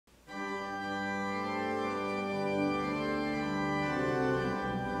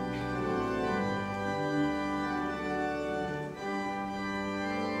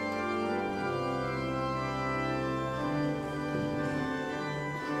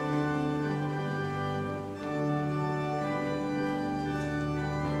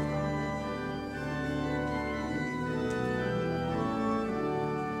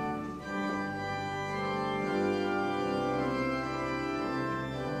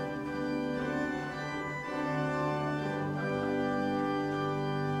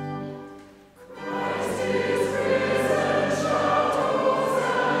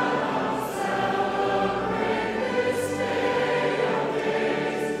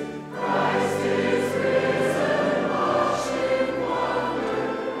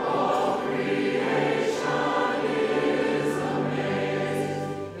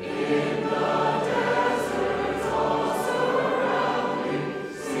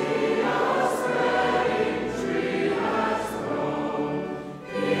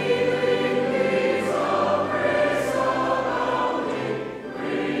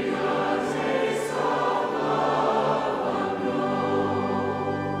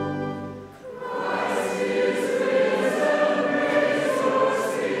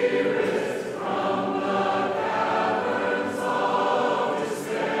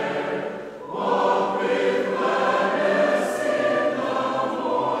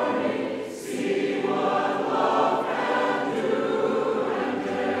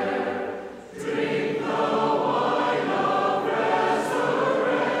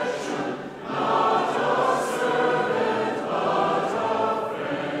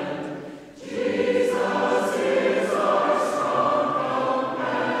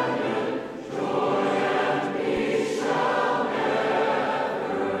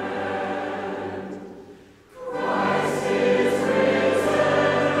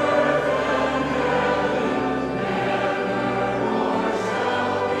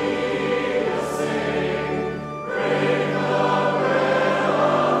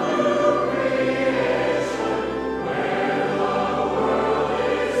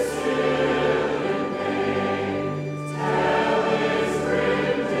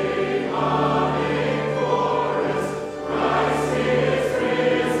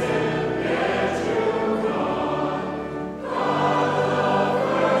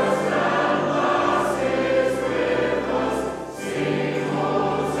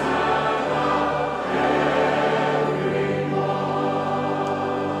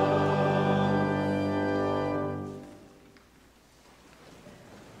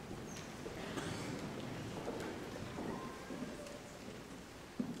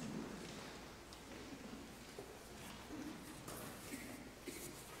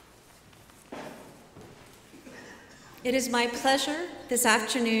It is my pleasure this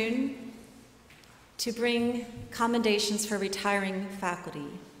afternoon to bring commendations for retiring faculty.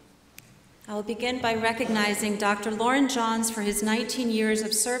 I will begin by recognizing Dr. Loren Johns for his 19 years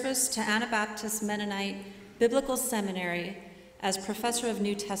of service to Anabaptist Mennonite Biblical Seminary as Professor of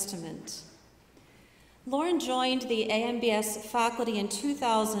New Testament. Loren joined the AMBS faculty in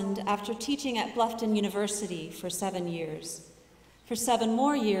 2000 after teaching at Bluffton University for 7 years. For 7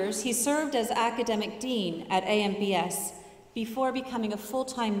 more years, he served as academic dean at AMBS before becoming a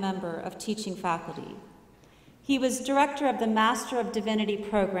full-time member of teaching faculty. He was director of the Master of Divinity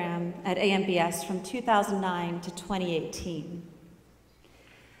program at AMBS from 2009 to 2018.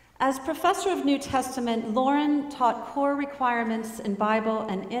 As professor of New Testament, Loren taught core requirements in Bible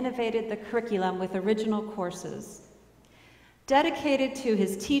and innovated the curriculum with original courses. Dedicated to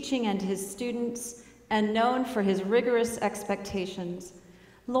his teaching and his students, and known for his rigorous expectations,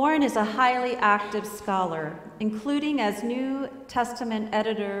 Loren is a highly active scholar, including as New Testament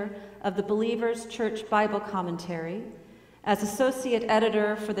editor of the Believer's Church Bible Commentary, as associate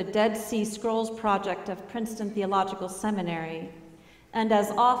editor for the Dead Sea Scrolls Project of Princeton Theological Seminary, and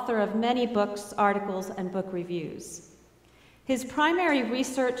as author of many books, articles, and book reviews. His primary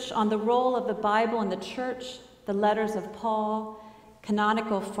research on the role of the Bible in the church, the letters of Paul,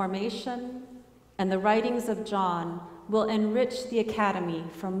 canonical formation, and the writings of John will enrich the Academy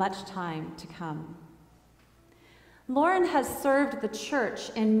for much time to come. Loren has served the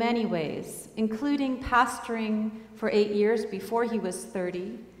church in many ways, including pastoring for 8 years before he was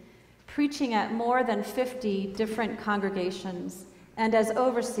 30, preaching at more than 50 different congregations, and as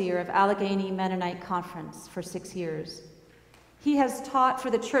overseer of Allegheny Mennonite Conference for 6 years. He has taught for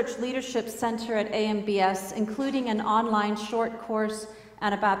the Church Leadership Center at AMBS, including an online short course,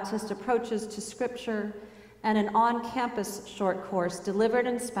 Anabaptist Approaches to Scripture, and an on-campus short course delivered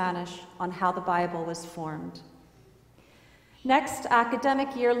in Spanish on how the Bible was formed. Next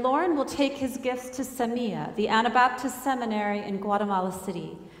academic year, Loren will take his gifts to Semilla, the Anabaptist Seminary in Guatemala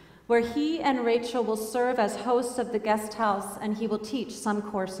City, where he and Rachel will serve as hosts of the guest house, and he will teach some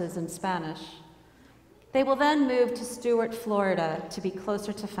courses in Spanish. They will then move to Stuart, Florida, to be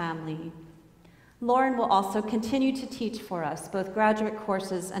closer to family. Loren will also continue to teach for us both graduate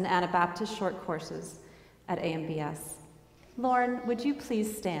courses and Anabaptist short courses at AMBS. Loren, would you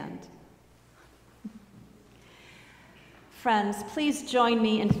please stand? Friends, please join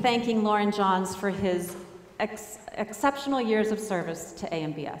me in thanking Loren Johns for his exceptional years of service to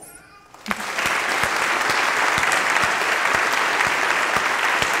AMBS.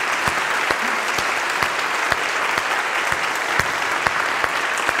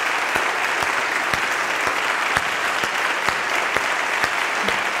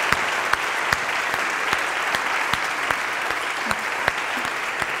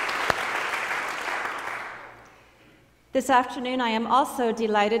 This afternoon, I am also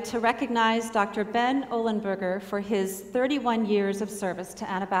delighted to recognize Dr. Ben Ohlenberger for his 31 years of service to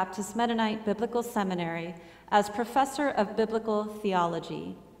Anabaptist Mennonite Biblical Seminary as Professor of Biblical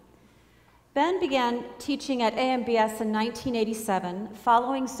Theology. Ben began teaching at AMBS in 1987,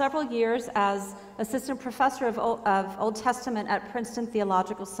 following several years as Assistant Professor of Old Testament at Princeton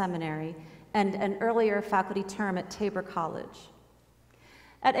Theological Seminary and an earlier faculty term at Tabor College.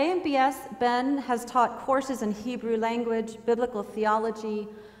 At AMBS, Ben has taught courses in Hebrew language, biblical theology,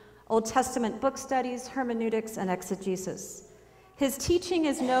 Old Testament book studies, hermeneutics, and exegesis. His teaching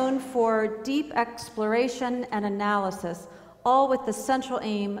is known for deep exploration and analysis, all with the central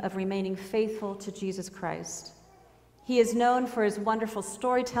aim of remaining faithful to Jesus Christ. He is known for his wonderful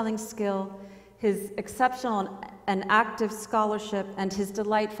storytelling skill, his exceptional and active scholarship, and his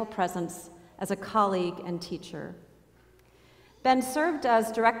delightful presence as a colleague and teacher. Ben served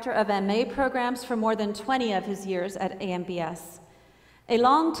as director of MA programs for more than 20 of his years at AMBS. A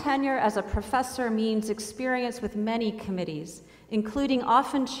long tenure as a professor means experience with many committees, including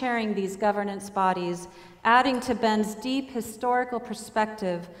often chairing these governance bodies, adding to Ben's deep historical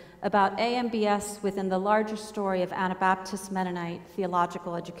perspective about AMBS within the larger story of Anabaptist Mennonite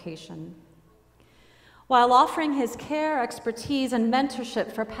theological education. While offering his care, expertise, and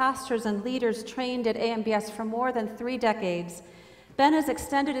mentorship for pastors and leaders trained at AMBS for more than 3 decades, Ben has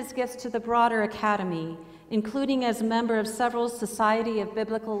extended his gifts to the broader academy, including as a member of several Society of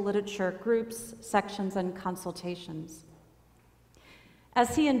Biblical Literature groups, sections, and consultations.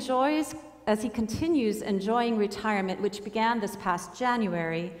 As he continues enjoying retirement, which began this past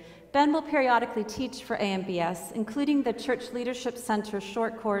January, Ben will periodically teach for AMBS, including the Church Leadership Center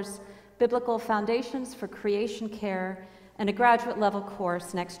short course, Biblical Foundations for Creation Care, and a graduate level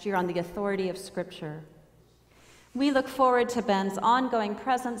course next year on the authority of Scripture. We look forward to Ben's ongoing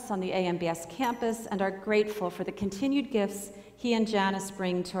presence on the AMBS campus and are grateful for the continued gifts he and Janice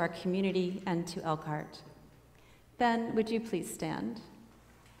bring to our community and to Elkhart. Ben, would you please stand?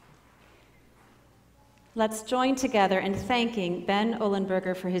 Let's join together in thanking Ben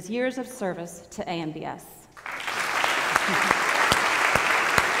Ohlenberger for his years of service to AMBS.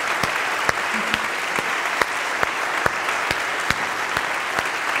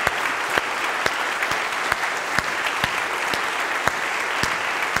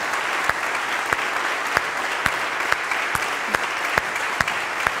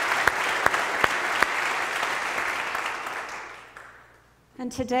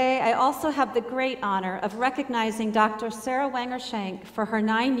 And today, I also have the great honor of recognizing Dr. Sarah Wenger-Schenk for her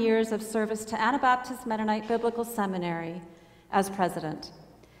 9 years of service to Anabaptist Mennonite Biblical Seminary as president.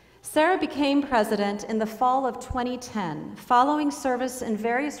 Sarah became president in the fall of 2010, following service in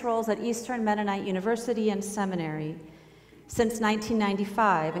various roles at Eastern Mennonite University and Seminary since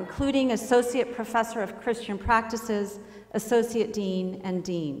 1995, including Associate Professor of Christian Practices, Associate Dean, and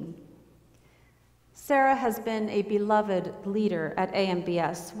Dean. Sarah has been a beloved leader at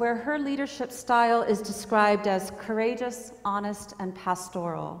AMBS, where her leadership style is described as courageous, honest, and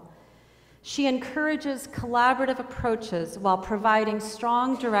pastoral. She encourages collaborative approaches while providing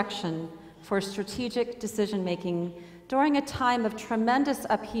strong direction for strategic decision-making during a time of tremendous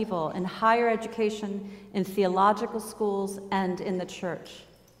upheaval in higher education, in theological schools, and in the church.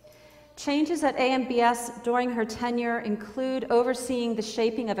 Changes at AMBS during her tenure include overseeing the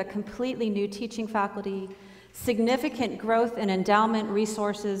shaping of a completely new teaching faculty, significant growth in endowment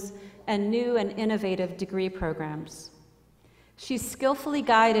resources, and new and innovative degree programs. She skillfully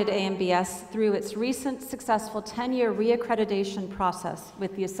guided AMBS through its recent successful 10-year reaccreditation process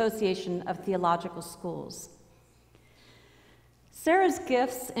with the Association of Theological Schools. Sarah's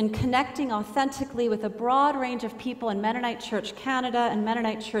gifts in connecting authentically with a broad range of people in Mennonite Church Canada and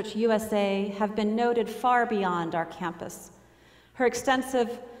Mennonite Church USA have been noted far beyond our campus. Her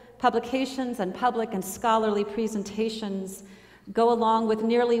extensive publications and public and scholarly presentations go along with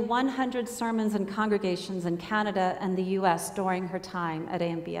nearly 100 sermons and congregations in Canada and the US during her time at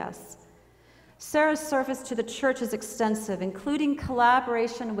AMBS. Sarah's service to the church is extensive, including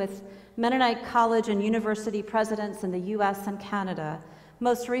collaboration with Mennonite college and university presidents in the US and Canada,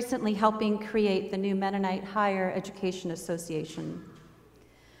 most recently helping create the new Mennonite Higher Education Association.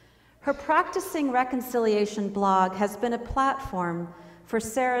 Her Practicing Reconciliation blog has been a platform for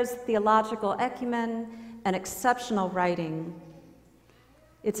Sarah's theological acumen and exceptional writing.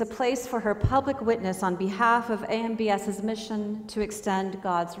 It's a place for her public witness on behalf of AMBS's mission to extend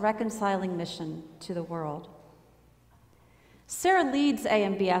God's reconciling mission to the world. Sarah leads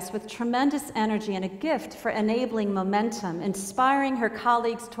AMBS with tremendous energy and a gift for enabling momentum, inspiring her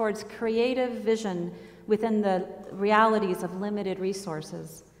colleagues towards creative vision within the realities of limited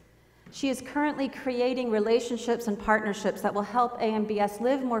resources. She is currently creating relationships and partnerships that will help AMBS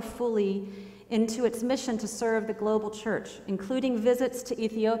live more fully into its mission to serve the global church, including visits to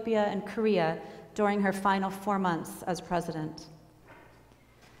Ethiopia and Korea during her final 4 months as president.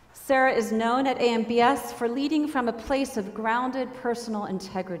 Sarah is known at AMBS for leading from a place of grounded personal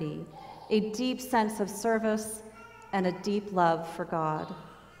integrity, a deep sense of service, and a deep love for God.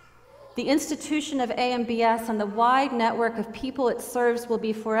 The institution of AMBS and the wide network of people it serves will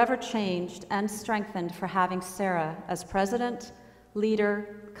be forever changed and strengthened for having Sarah as president,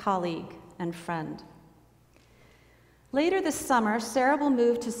 leader, colleague, and friend. Later this summer, Sarah will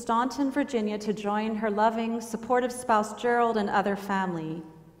move to Staunton, Virginia to join her loving, supportive spouse Gerald and other family.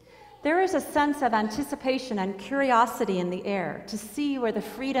 There is a sense of anticipation and curiosity in the air to see where the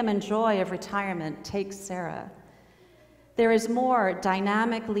freedom and joy of retirement takes Sarah. There is more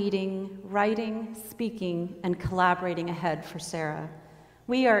dynamic leading, writing, speaking, and collaborating ahead for Sarah.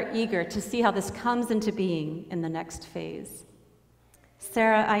 We are eager to see how this comes into being in the next phase.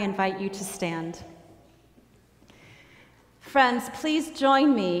 Sarah, I invite you to stand. Friends, please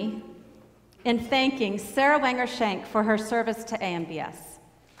join me in thanking Sarah Wenger-Schenk for her service to AMBS.